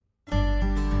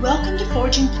Welcome to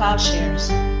Forging Plowshares.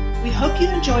 We hope you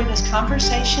enjoy this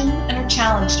conversation and are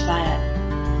challenged by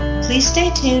it. Please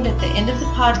stay tuned at the end of the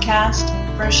podcast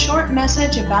for a short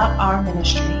message about our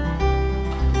ministry.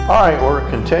 All right, we're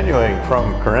continuing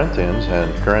from Corinthians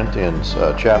and Corinthians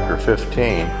chapter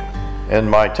 15. And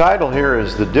my title here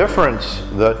is The Difference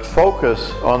That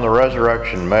Focus on the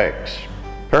Resurrection Makes.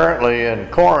 Apparently in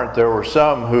Corinth there were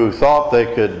some who thought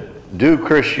they could do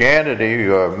Christianity,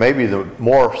 maybe the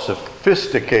more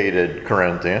sophisticated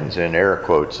Corinthians, in air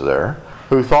quotes there,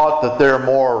 who thought that their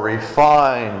more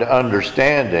refined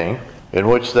understanding, in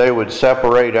which they would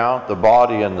separate out the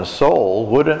body and the soul,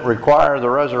 wouldn't require the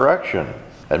resurrection.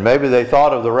 And maybe they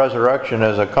thought of the resurrection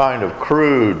as a kind of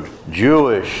crude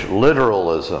Jewish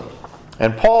literalism.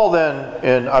 And Paul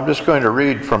then, I'm just going to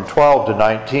read from 12 to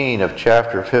 19 of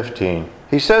chapter 15.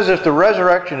 He says, if the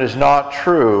resurrection is not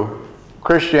true,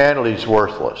 Christianity is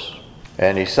worthless.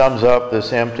 And he sums up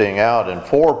this emptying out in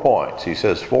 4 points. He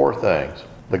says 4 things.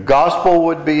 The gospel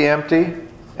would be empty,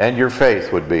 and your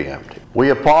faith would be empty. We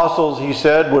apostles, he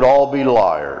said, would all be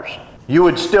liars. You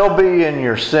would still be in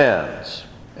your sins,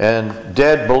 and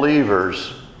dead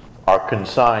believers are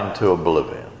consigned to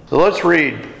oblivion. So let's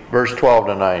read verse 12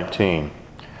 to 19.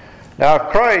 Now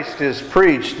if Christ is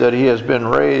preached that he has been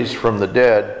raised from the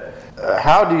dead,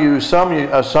 how do some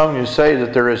of you say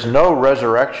that there is no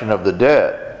resurrection of the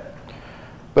dead?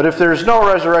 But if there is no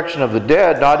resurrection of the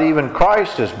dead, not even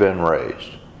Christ has been raised.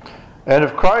 And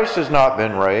if Christ has not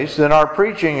been raised, then our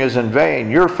preaching is in vain.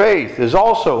 Your faith is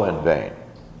also in vain.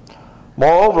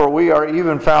 Moreover, we are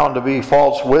even found to be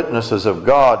false witnesses of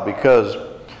God, because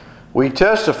we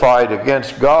testified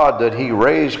against God that he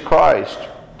raised Christ,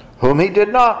 whom he did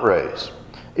not raise,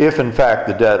 if in fact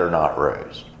the dead are not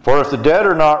raised. For if the dead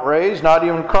are not raised, not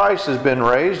even Christ has been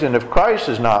raised. And if Christ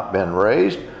has not been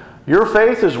raised, your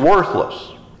faith is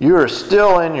worthless. You are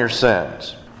still in your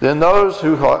sins. Then those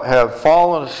who have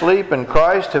fallen asleep in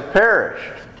Christ have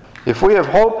perished. If we have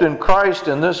hoped in Christ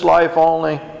in this life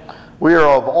only, we are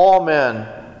of all men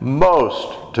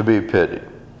most to be pitied.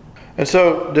 And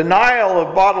so denial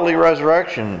of bodily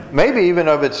resurrection, maybe even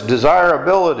of its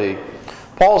desirability,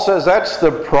 Paul says that's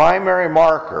the primary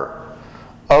marker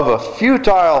of a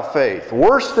futile faith,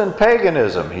 worse than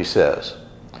paganism, he says,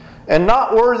 and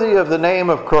not worthy of the name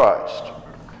of Christ.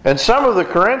 And some of the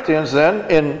Corinthians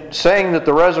then, in saying that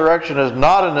the resurrection is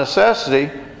not a necessity,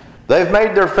 they've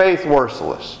made their faith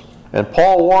worthless. And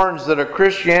Paul warns that a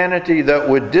Christianity that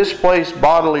would displace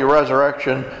bodily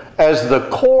resurrection as the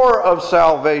core of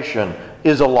salvation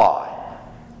is a lie.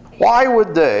 Why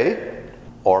would they,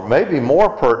 or maybe more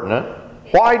pertinent,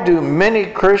 why do many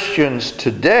Christians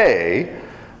today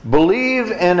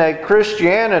believe in a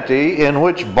Christianity in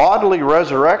which bodily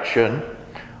resurrection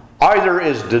either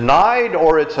is denied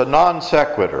or it's a non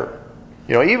sequitur?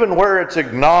 Even where it's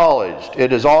acknowledged,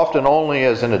 it is often only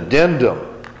as an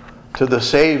addendum to the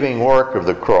saving work of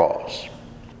the cross.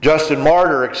 Justin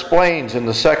Martyr explains in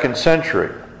the 2nd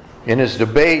century, in his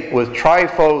debate with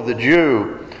Trypho the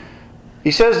Jew,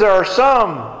 he says there are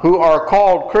some who are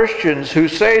called Christians who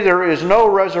say there is no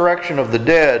resurrection of the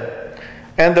dead,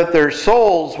 and that their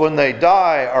souls, when they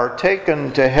die, are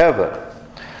taken to heaven.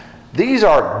 These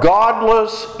are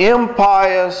godless,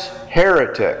 impious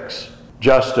heretics,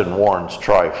 Justin warns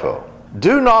Trypho.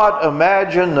 Do not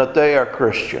imagine that they are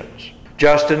Christians.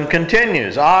 Justin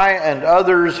continues, I and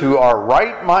others who are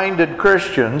right-minded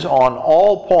Christians on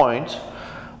all points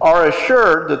are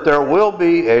assured that there will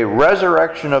be a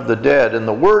resurrection of the dead. And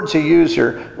the words he used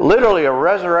here, literally a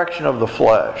resurrection of the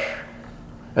flesh.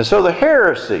 And so the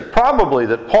heresy, probably,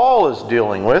 that Paul is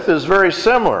dealing with is very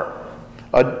similar.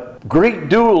 A Greek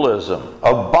dualism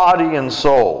of body and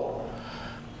soul.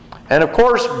 And of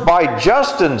course, by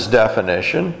Justin's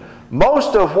definition,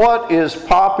 most of what is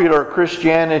popular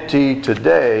Christianity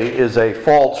today is a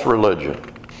false religion.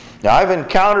 Now, I've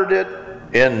encountered it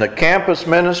in the campus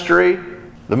ministry.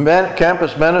 The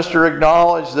campus minister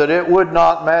acknowledged that it would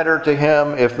not matter to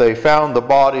him if they found the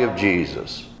body of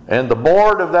Jesus. And the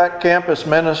board of that campus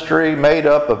ministry, made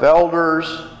up of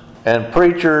elders and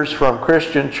preachers from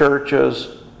Christian churches,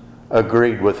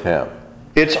 agreed with him.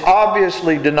 It's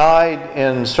obviously denied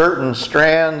in certain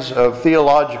strands of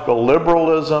theological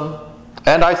liberalism,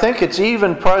 and I think it's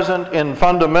even present in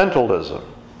fundamentalism,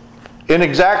 in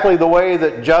exactly the way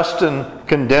that Justin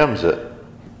condemns it.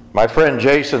 My friend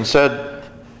Jason said,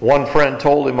 one friend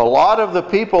told him, a lot of the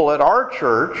people at our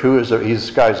church, this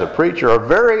guy's a preacher, are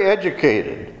very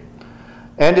educated.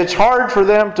 And it's hard for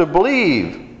them to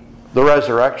believe the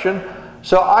resurrection,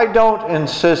 so I don't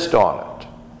insist on it.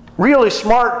 Really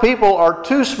smart people are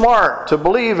too smart to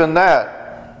believe in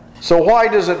that. So why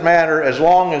does it matter as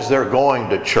long as they're going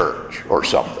to church or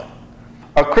something?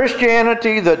 A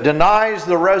Christianity that denies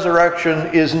the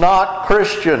resurrection is not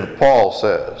Christian, Paul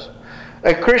says.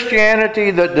 A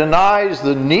Christianity that denies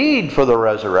the need for the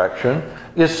resurrection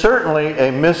is certainly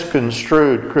a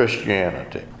misconstrued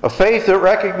Christianity. A faith that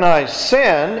recognizes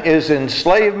sin is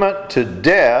enslavement to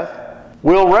death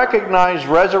will recognize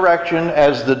resurrection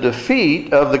as the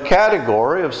defeat of the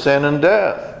category of sin and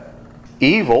death.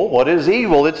 Evil, what is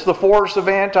evil? It's the force of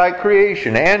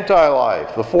anti-creation,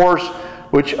 anti-life, the force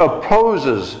which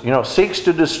opposes, seeks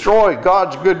to destroy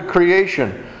God's good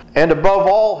creation, and above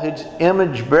all, His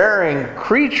image-bearing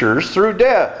creatures through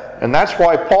death. And that's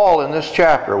why Paul in this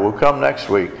chapter, we'll come next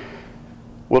week,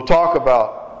 will talk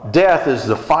about death as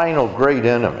the final great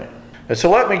enemy. And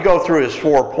so let me go through his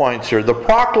 4 points here. The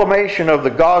proclamation of the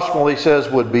gospel, he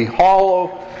says, would be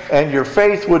hollow, and your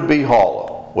faith would be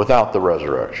hollow without the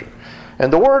resurrection.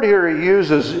 And the word here he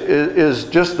uses is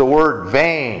just the word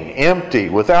vain, empty,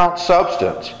 without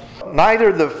substance.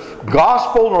 Neither the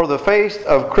gospel nor the faith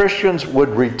of Christians would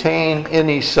retain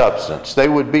any substance. They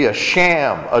would be a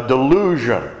sham, a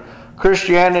delusion.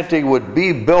 Christianity would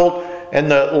be built, and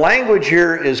the language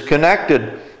here is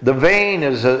connected. The vain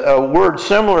is a word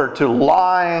similar to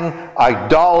lying,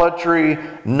 idolatry,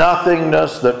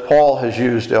 nothingness that Paul has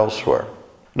used elsewhere.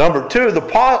 Number 2,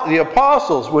 the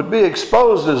apostles would be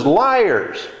exposed as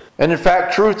liars. And in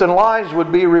fact, truth and lies would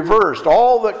be reversed.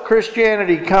 All that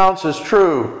Christianity counts as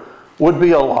true would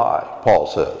be a lie, Paul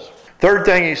says. Third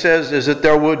thing he says is that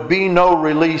there would be no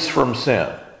release from sin.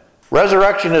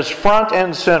 Resurrection is front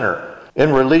and center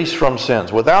in release from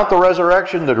sins. Without the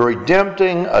resurrection, the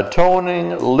redempting,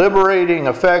 atoning, liberating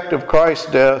effect of Christ's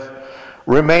death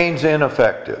remains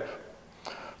ineffective.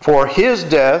 For His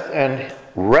death and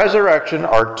resurrection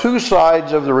are two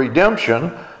sides of the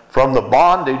redemption from the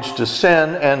bondage to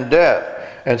sin and death.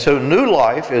 And so new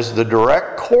life is the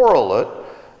direct correlate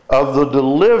of the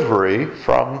delivery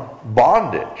from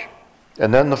bondage.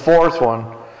 And then the fourth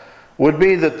one would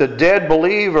be that the dead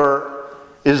believer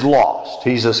is lost.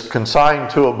 He's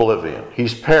consigned to oblivion.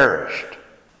 He's perished.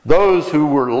 Those who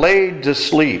were laid to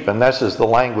sleep, and this is the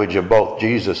language of both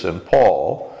Jesus and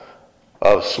Paul,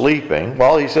 of sleeping,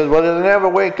 well, he says, well, they never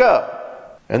wake up.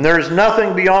 And there's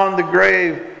nothing beyond the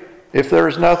grave. If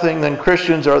there's nothing, then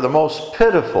Christians are the most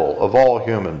pitiful of all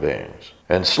human beings.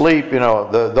 And sleep,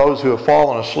 those who have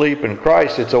fallen asleep in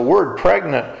Christ, it's a word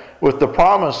pregnant with the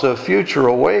promise of future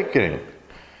awakening.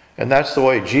 And that's the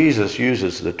way Jesus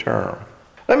uses the term.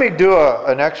 Let me do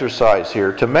an exercise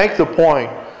here to make the point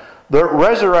that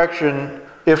resurrection,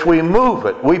 if we move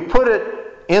it, we put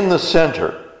it in the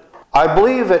center. I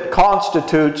believe it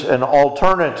constitutes an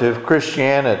alternative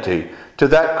Christianity to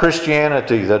that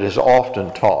Christianity that is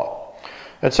often taught.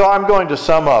 And so I'm going to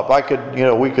sum up.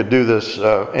 We could do this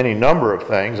any number of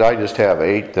things. I just have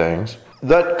 8 things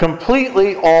that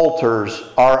completely alters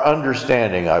our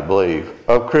understanding, I believe,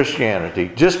 of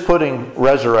Christianity, just putting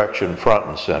resurrection front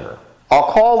and center.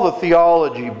 I'll call the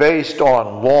theology based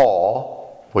on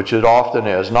law, which it often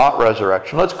is, not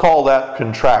resurrection. Let's call that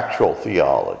contractual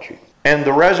theology. And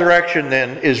the resurrection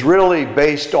then is really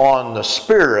based on the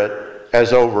Spirit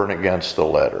as over and against the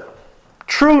letter.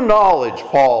 True knowledge,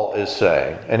 Paul is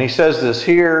saying, and he says this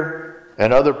here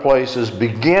and other places,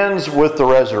 begins with the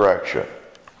resurrection.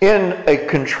 In a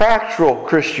contractual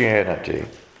Christianity,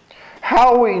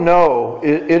 how we know,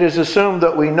 it is assumed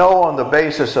that we know on the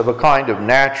basis of a kind of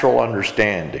natural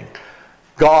understanding.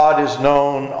 God is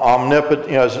known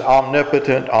as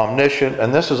omnipotent, omniscient,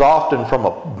 and this is often from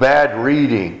a bad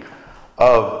reading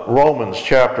of Romans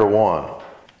chapter 1.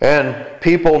 And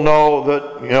people know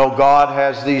that, God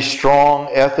has these strong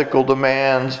ethical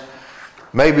demands.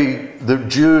 Maybe the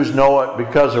Jews know it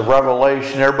because of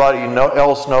revelation. Everybody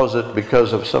else knows it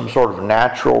because of some sort of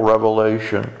natural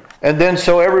revelation. And then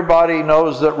so everybody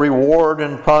knows that reward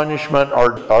and punishment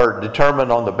are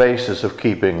determined on the basis of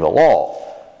keeping the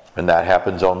law. And that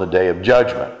happens on the day of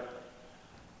judgment.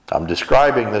 I'm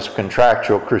describing this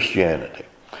contractual Christianity.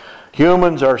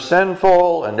 Humans are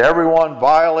sinful, and everyone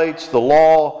violates the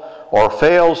law or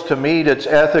fails to meet its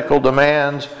ethical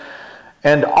demands.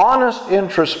 And honest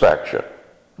introspection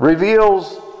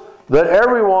reveals that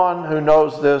everyone who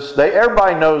knows this,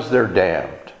 everybody knows they're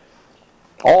damned.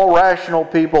 All rational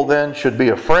people then should be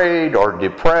afraid or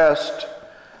depressed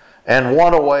and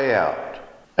want a way out.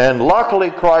 And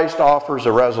luckily Christ offers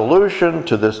a resolution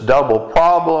to this double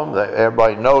problem that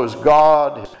everybody knows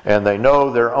God and they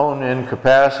know their own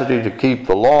incapacity to keep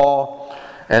the law,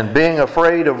 and being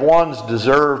afraid of one's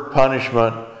deserved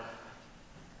punishment,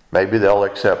 maybe they'll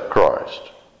accept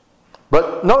Christ.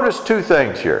 But notice 2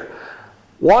 things here.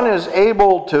 one is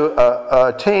able to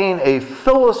attain a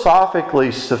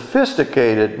philosophically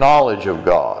sophisticated knowledge of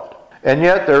God. And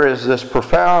yet there is this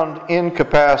profound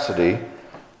incapacity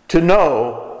to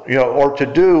know, or to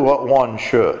do what one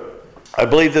should. I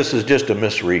believe this is just a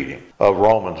misreading of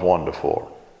Romans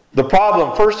 1-4. The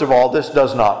problem, first of all, this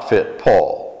does not fit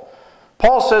Paul.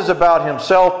 Paul says about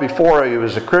himself before he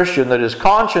was a Christian that his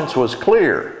conscience was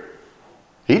clear.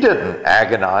 He didn't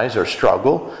agonize or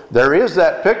struggle. There is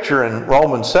that picture in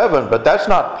Romans 7, but that's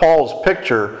not Paul's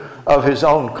picture of his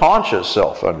own conscious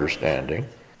self-understanding.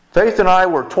 Faith and I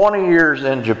were 20 years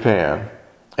in Japan,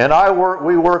 and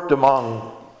we worked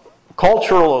among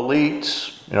cultural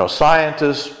elites,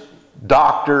 scientists,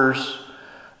 doctors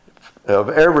of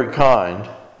every kind,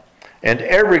 and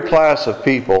every class of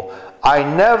people. I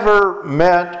never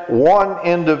met one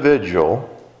individual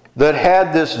that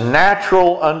had this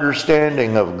natural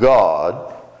understanding of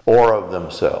God or of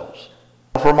themselves.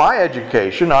 For my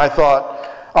education, I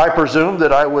presumed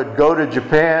that I would go to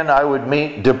Japan, I would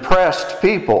meet depressed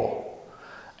people,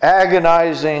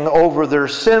 agonizing over their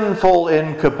sinful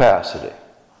incapacity.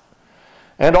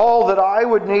 And all that I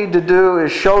would need to do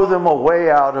is show them a way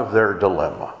out of their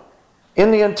dilemma. In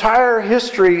the entire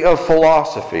history of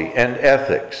philosophy and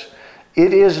ethics,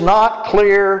 it is not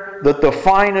clear that the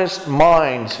finest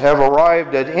minds have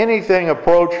arrived at anything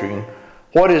approaching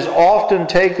what is often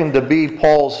taken to be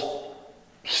Paul's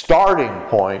starting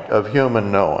point of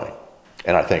human knowing.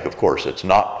 And I think, of course, it's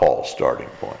not Paul's starting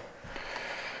point.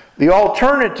 The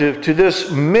alternative to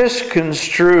this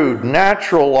misconstrued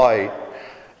natural light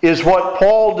is what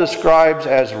Paul describes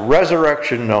as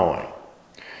resurrection knowing.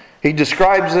 He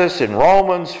describes this in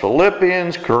Romans,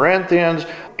 Philippians, Corinthians.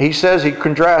 He says he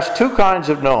contrasts two kinds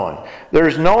of knowing.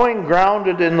 There's knowing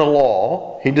grounded in the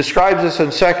law. He describes this in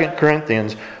 2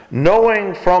 Corinthians,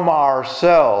 knowing from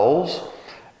ourselves,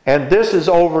 and this is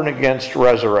over and against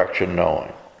resurrection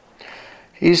knowing.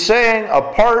 He's saying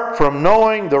apart from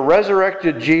knowing the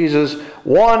resurrected Jesus,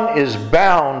 one is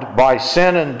bound by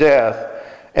sin and death,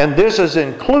 and this is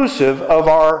inclusive of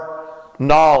our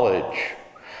knowledge.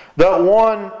 That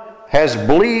one has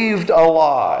believed a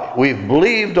lie. We've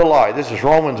believed a lie. This is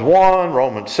Romans 1,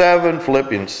 Romans 7,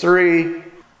 Philippians 3.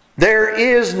 There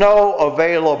is no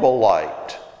available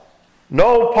light,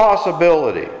 no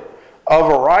possibility of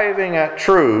arriving at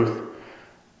truth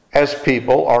as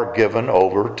people are given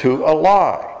over to a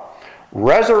lie.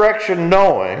 Resurrection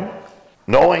knowing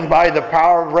by the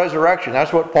power of resurrection,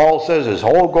 that's what Paul says his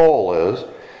whole goal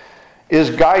is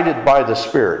guided by the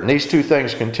Spirit. And these two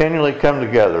things continually come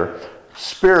together,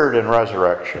 Spirit and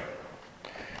resurrection.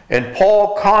 And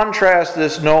Paul contrasts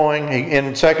this knowing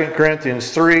in 2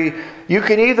 Corinthians 3. You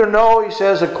can either know, he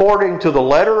says, according to the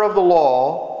letter of the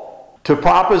law, to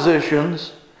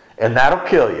propositions, and that'll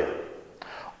kill you.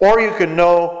 Or you can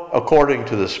know according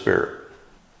to the Spirit.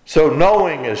 So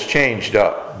knowing is changed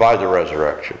up by the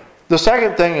resurrection. The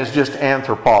second thing is just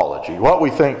anthropology, what we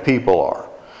think people are.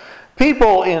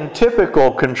 People in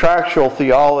typical contractual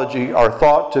theology are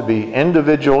thought to be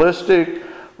individualistic,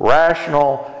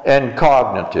 rational, and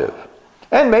cognitive.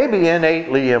 And maybe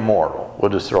innately immortal.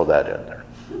 We'll just throw that in there.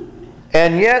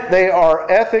 And yet they are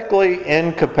ethically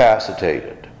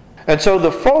incapacitated. And so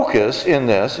the focus in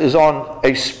this is on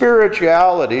a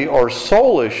spirituality or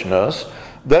soulishness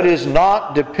that is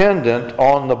not dependent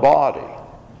on the body.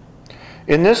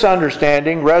 In this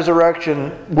understanding,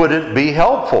 resurrection wouldn't be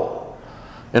helpful.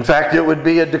 In fact, it would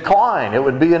be a decline. It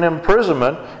would be an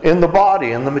imprisonment in the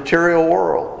body, in the material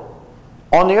world.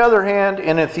 On the other hand,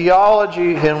 in a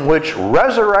theology in which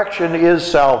resurrection is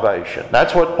salvation,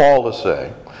 that's what Paul is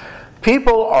saying.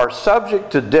 People are subject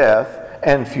to death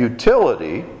and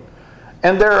futility,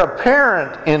 and their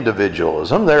apparent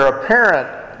individualism, their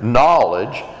apparent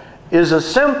knowledge, is a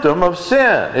symptom of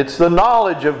sin. It's the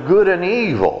knowledge of good and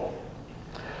evil.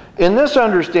 In this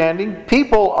understanding,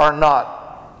 people are not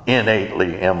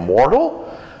innately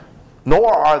immortal,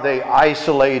 nor are they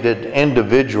isolated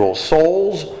individual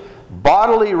souls.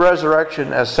 Bodily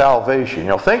resurrection as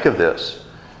salvation. Think of this.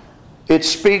 It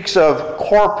speaks of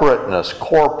corporateness,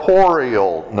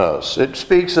 corporealness. It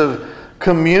speaks of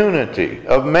community,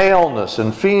 of maleness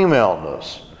and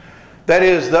femaleness. That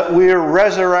is, that we are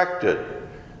resurrected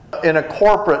in a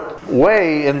corporate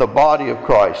way in the body of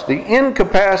Christ. The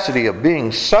incapacity of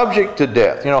being subject to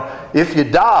death. If you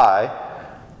die,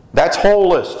 that's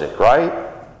holistic, right?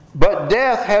 But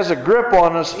death has a grip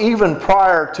on us even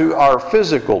prior to our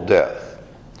physical death.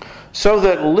 So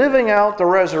that living out the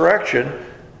resurrection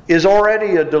is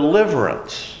already a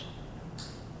deliverance.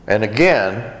 And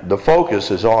again, the focus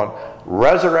is on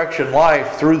resurrection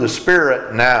life through the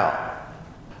Spirit now.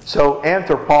 So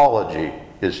anthropology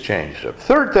is changed up.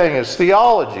 Third thing is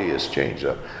theology is changed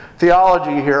up.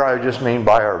 Theology here I just mean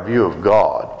by our view of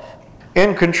God.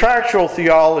 In contractual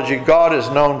theology, God is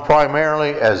known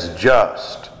primarily as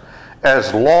just,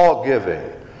 as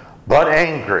law-giving, but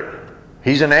angry.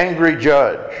 He's an angry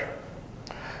judge.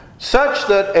 Such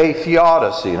that a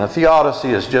theodicy, and a theodicy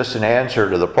is just an answer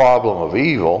to the problem of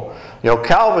evil.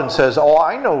 Calvin says,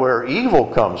 I know where evil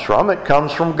comes from. It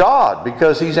comes from God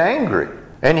because He's angry.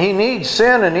 And He needs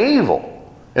sin and evil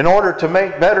in order to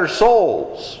make better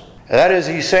souls. That is,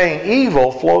 he's saying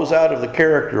evil flows out of the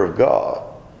character of God.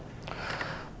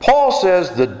 Paul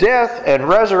says the death and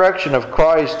resurrection of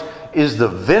Christ is the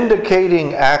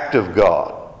vindicating act of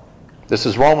God. This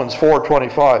is Romans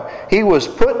 4:25. He was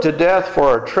put to death for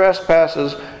our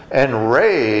trespasses and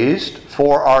raised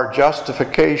for our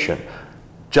justification.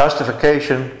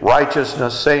 Justification,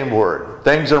 righteousness, same word.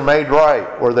 Things are made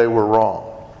right where they were wrong.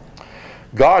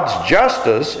 God's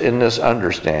justice in this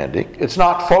understanding, it's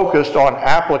not focused on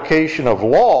application of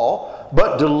law,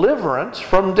 but deliverance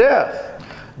from death.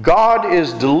 God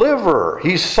is deliverer.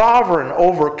 He's sovereign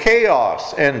over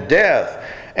chaos and death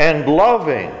and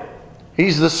loving.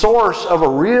 He's the source of a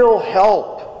real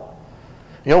help.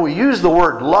 We use the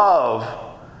word love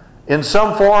in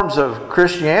some forms of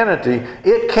Christianity.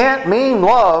 It can't mean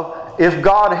love if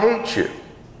God hates you.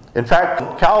 In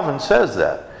fact, Calvin says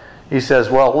that. He says,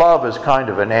 love is kind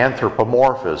of an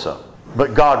anthropomorphism.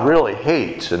 But God really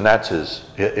hates, and that's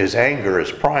his anger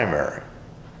is primary.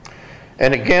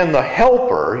 And again, the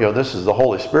helper, this is the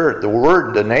Holy Spirit.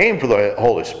 The name for the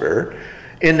Holy Spirit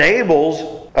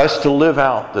enables us to live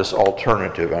out this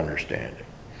alternative understanding.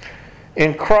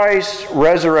 In Christ's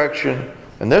resurrection,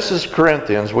 and this is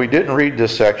Corinthians, we didn't read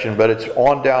this section, but it's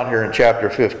on down here in chapter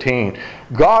 15.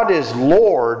 God is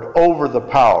Lord over the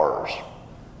powers.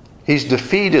 He's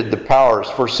defeated the powers.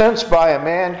 For since by a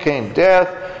man came death,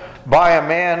 by a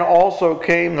man also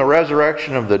came the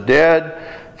resurrection of the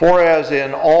dead. For as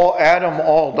in Adam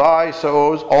all die,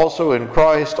 so also in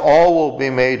Christ all will be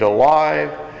made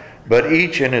alive, but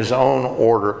each in his own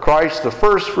order. Christ the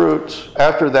firstfruits,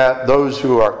 after that those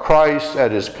who are Christ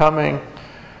at his coming.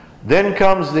 Then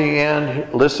comes the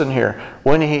end, listen here,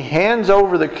 when he hands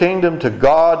over the kingdom to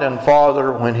God and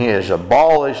Father, when he has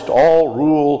abolished all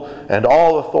rule and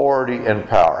all authority and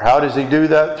power. How does he do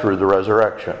that? Through the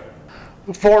resurrection.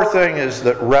 The fourth thing is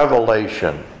that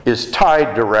revelation is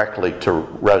tied directly to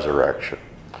resurrection.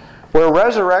 Where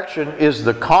resurrection is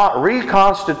the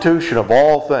reconstitution of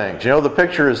all things. The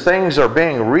picture is things are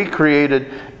being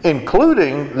recreated,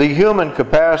 including the human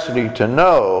capacity to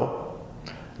know.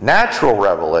 Natural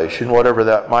revelation, whatever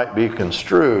that might be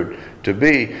construed to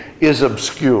be, is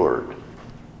obscured.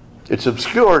 It's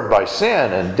obscured by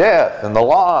sin and death and the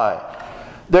lie.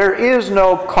 There is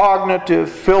no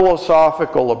cognitive,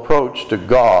 philosophical approach to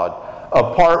God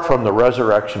apart from the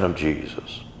resurrection of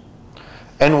Jesus.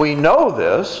 And we know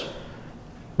this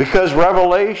because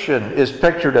revelation is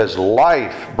pictured as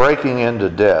life breaking into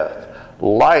death,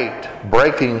 light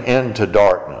breaking into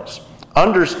darkness,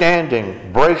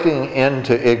 understanding breaking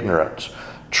into ignorance,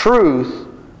 truth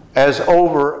as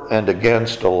over and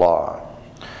against a lie.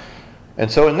 And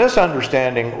so in this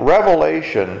understanding,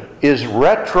 revelation is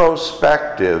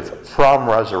retrospective from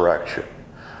resurrection.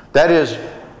 That is,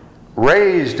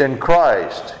 raised in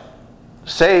Christ,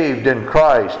 saved in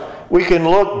Christ, we can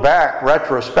look back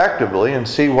retrospectively and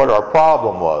see what our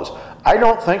problem was. I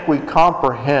don't think we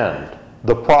comprehend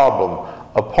the problem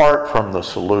apart from the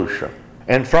solution.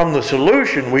 And from the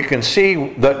solution, we can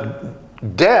see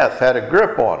that death had a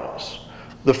grip on us,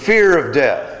 the fear of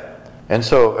death. And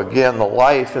so, again, the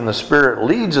life in the Spirit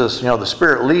leads us, the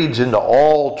Spirit leads into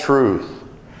all truth,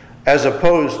 as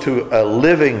opposed to a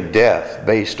living death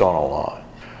based on a lie.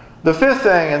 The fifth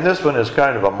thing, and this one is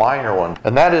kind of a minor one,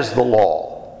 and that is the law.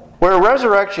 Where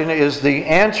resurrection is the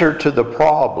answer to the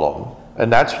problem,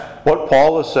 and that's what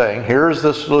Paul is saying, here's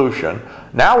the solution.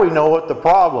 Now we know what the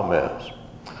problem is.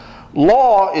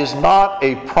 Law is not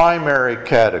a primary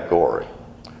category.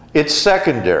 It's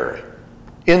secondary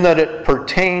in that it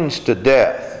pertains to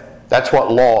death. That's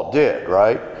what law did,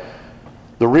 right?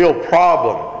 The real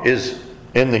problem is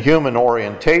in the human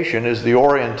orientation is the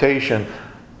orientation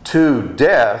to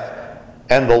death,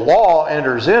 and the law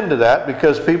enters into that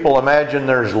because people imagine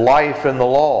there's life in the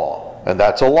law, and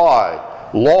that's a lie.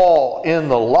 Law in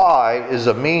the lie is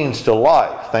a means to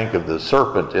life. Think of the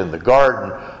serpent in the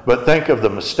garden, but think of the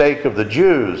mistake of the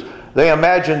Jews. They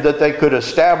imagined that they could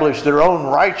establish their own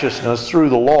righteousness through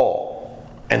the law.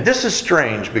 And this is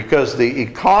strange because the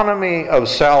economy of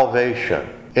salvation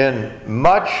in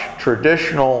much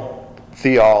traditional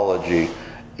theology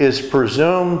is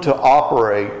presumed to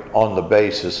operate on the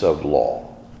basis of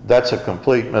law. That's a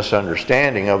complete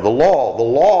misunderstanding of the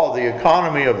law. The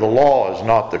economy of the law is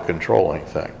not the controlling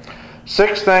thing.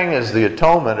 Sixth thing is the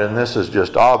atonement, and this is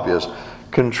just obvious.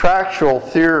 Contractual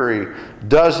theory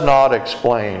does not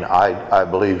explain, I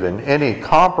believe, in any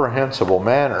comprehensible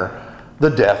manner, the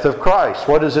death of Christ.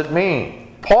 What does it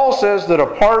mean? Paul says that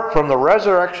apart from the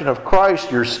resurrection of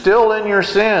Christ, you're still in your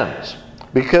sins,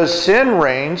 because sin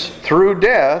reigns through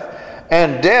death,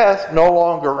 and death no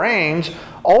longer reigns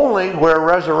only where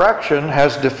resurrection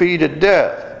has defeated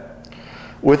death.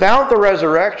 Without the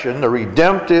resurrection, the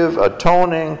redemptive,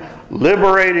 atoning,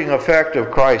 liberating effect of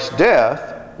Christ's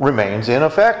death remains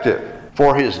ineffective.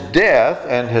 For his death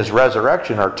and his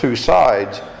resurrection are two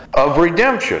sides of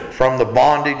redemption from the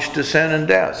bondage to sin and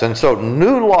death. And so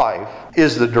new life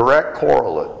is the direct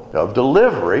correlate of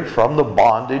delivery from the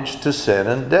bondage to sin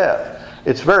and death.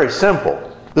 It's very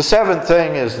simple. The seventh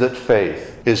thing is that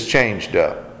faith is changed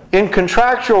up. In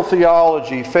contractual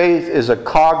theology, faith is a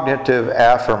cognitive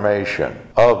affirmation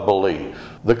of belief.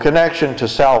 The connection to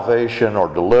salvation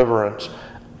or deliverance,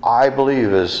 I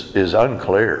believe, is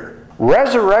unclear.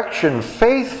 Resurrection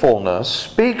faithfulness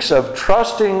speaks of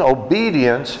trusting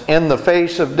obedience in the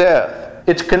face of death.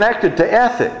 It's connected to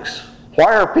ethics.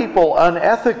 Why are people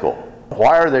unethical?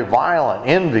 Why are they violent,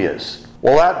 envious?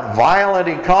 Well, that violent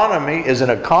economy is an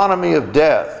economy of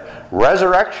death.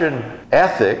 Resurrection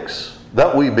ethics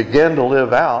that we begin to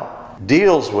live out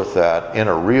deals with that in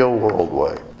a real world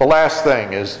way. The last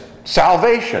thing is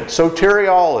salvation.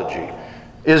 Soteriology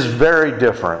is very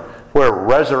different where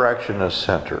resurrection is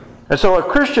centered. And so a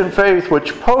Christian faith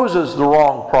which poses the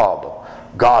wrong problem,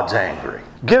 God's angry,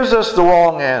 gives us the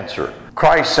wrong answer.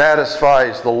 Christ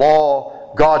satisfies the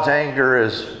law, God's anger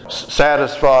is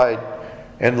satisfied,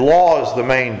 and law is the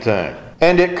main thing.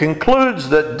 And it concludes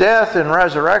that death and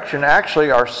resurrection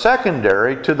actually are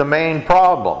secondary to the main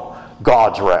problem,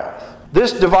 God's wrath.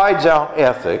 This divides out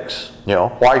ethics.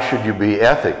 Why should you be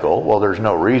ethical? Well, there's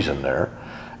no reason there.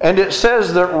 And it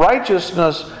says that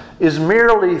righteousness is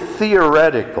merely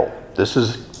theoretical. This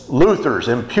is Luther's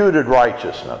imputed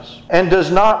righteousness, and does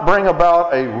not bring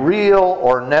about a real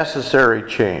or necessary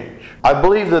change. I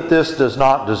believe that this does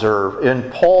not deserve, in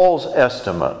Paul's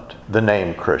estimate, the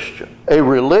name Christian. A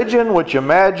religion which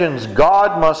imagines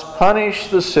God must punish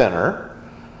the sinner,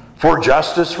 for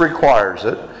justice requires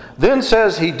it, then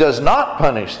says he does not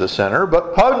punish the sinner,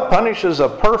 but punishes a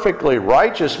perfectly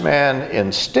righteous man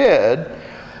instead,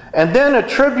 and then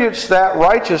attributes that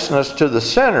righteousness to the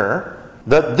sinner,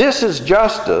 that this is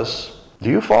justice. Do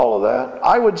you follow that?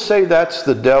 I would say that's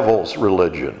the devil's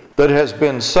religion that has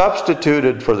been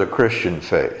substituted for the Christian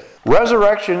faith.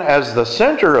 Resurrection as the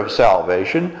center of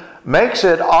salvation makes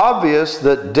it obvious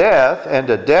that death and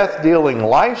a death-dealing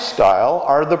lifestyle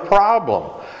are the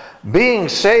problem. Being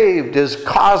saved is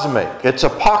cosmic. It's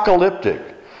apocalyptic.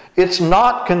 It's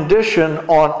not conditioned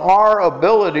on our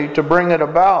ability to bring it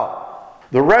about.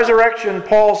 The resurrection,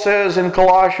 Paul says in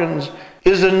Colossians,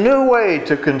 is a new way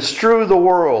to construe the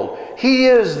world. He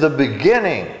is the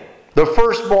beginning, the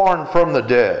firstborn from the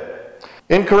dead.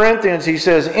 In Corinthians, he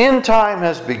says, in time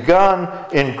has begun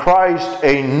in Christ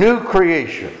a new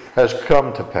creation has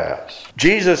come to pass.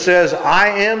 Jesus says, I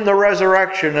am the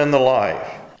resurrection and the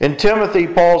life. In Timothy,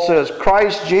 Paul says,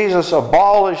 Christ Jesus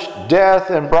abolished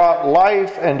death and brought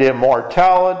life and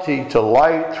immortality to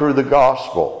light through the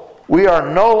gospel. We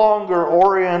are no longer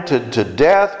oriented to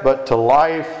death, but to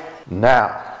life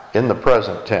now, in the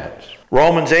present tense.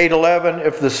 Romans 8:11,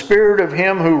 if the spirit of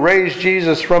him who raised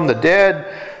Jesus from the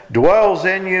dead dwells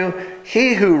in you,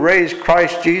 he who raised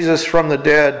Christ Jesus from the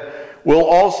dead will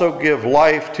also give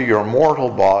life to your mortal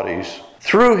bodies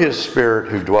through his Spirit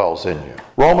who dwells in you.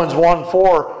 Romans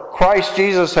 1:4, Christ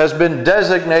Jesus has been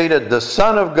designated the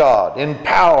Son of God in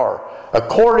power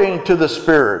according to the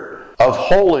Spirit of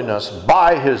holiness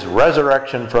by his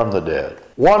resurrection from the dead.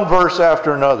 One verse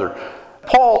after another.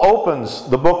 Paul opens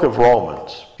the book of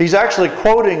Romans. He's actually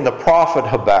quoting the prophet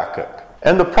Habakkuk.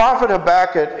 And the prophet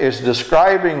Habakkuk is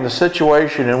describing the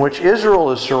situation in which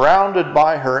Israel is surrounded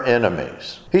by her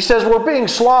enemies. He says, we're being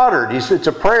slaughtered. It's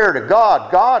a prayer to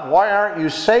God. God, why aren't you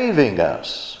saving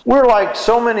us? We're like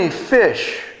so many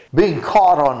fish being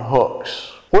caught on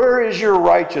hooks. Where is your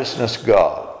righteousness,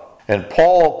 God? And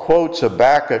Paul quotes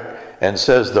Habakkuk and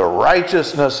says, the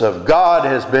righteousness of God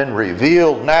has been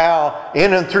revealed now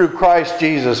in and through Christ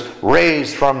Jesus,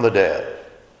 raised from the dead.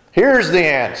 Here's the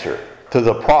answer to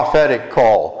the prophetic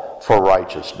call for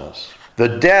righteousness.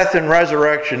 The death and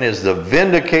resurrection is the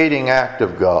vindicating act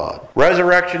of God.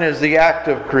 Resurrection is the act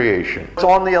of creation. It's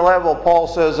on the level, Paul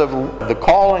says, of the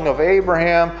calling of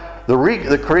Abraham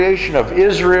the creation of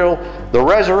Israel. The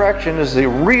resurrection is the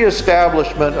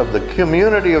reestablishment of the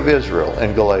community of Israel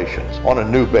in Galatians on a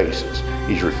new basis.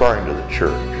 He's referring to the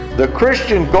church. The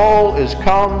Christian goal is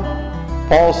come,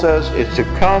 Paul says, it's to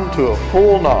come to a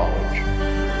full knowledge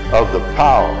of the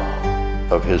power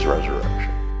of his resurrection.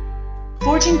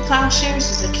 Forging Plowshares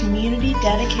is a community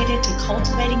dedicated to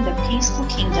cultivating the peaceful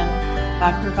kingdom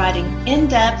by providing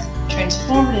in-depth,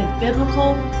 transformative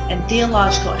biblical and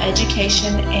theological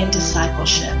education and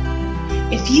discipleship.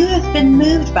 If you have been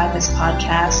moved by this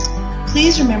podcast,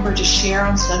 please remember to share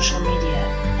on social media.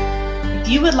 If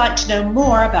you would like to know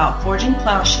more about Forging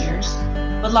Plowshares,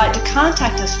 would like to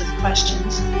contact us with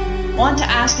questions, want to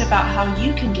ask about how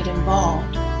you can get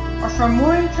involved, or for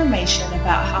more information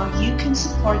about how you can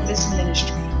support this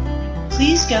ministry,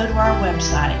 please go to our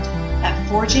website at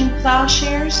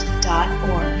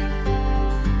forgingplowshares.org.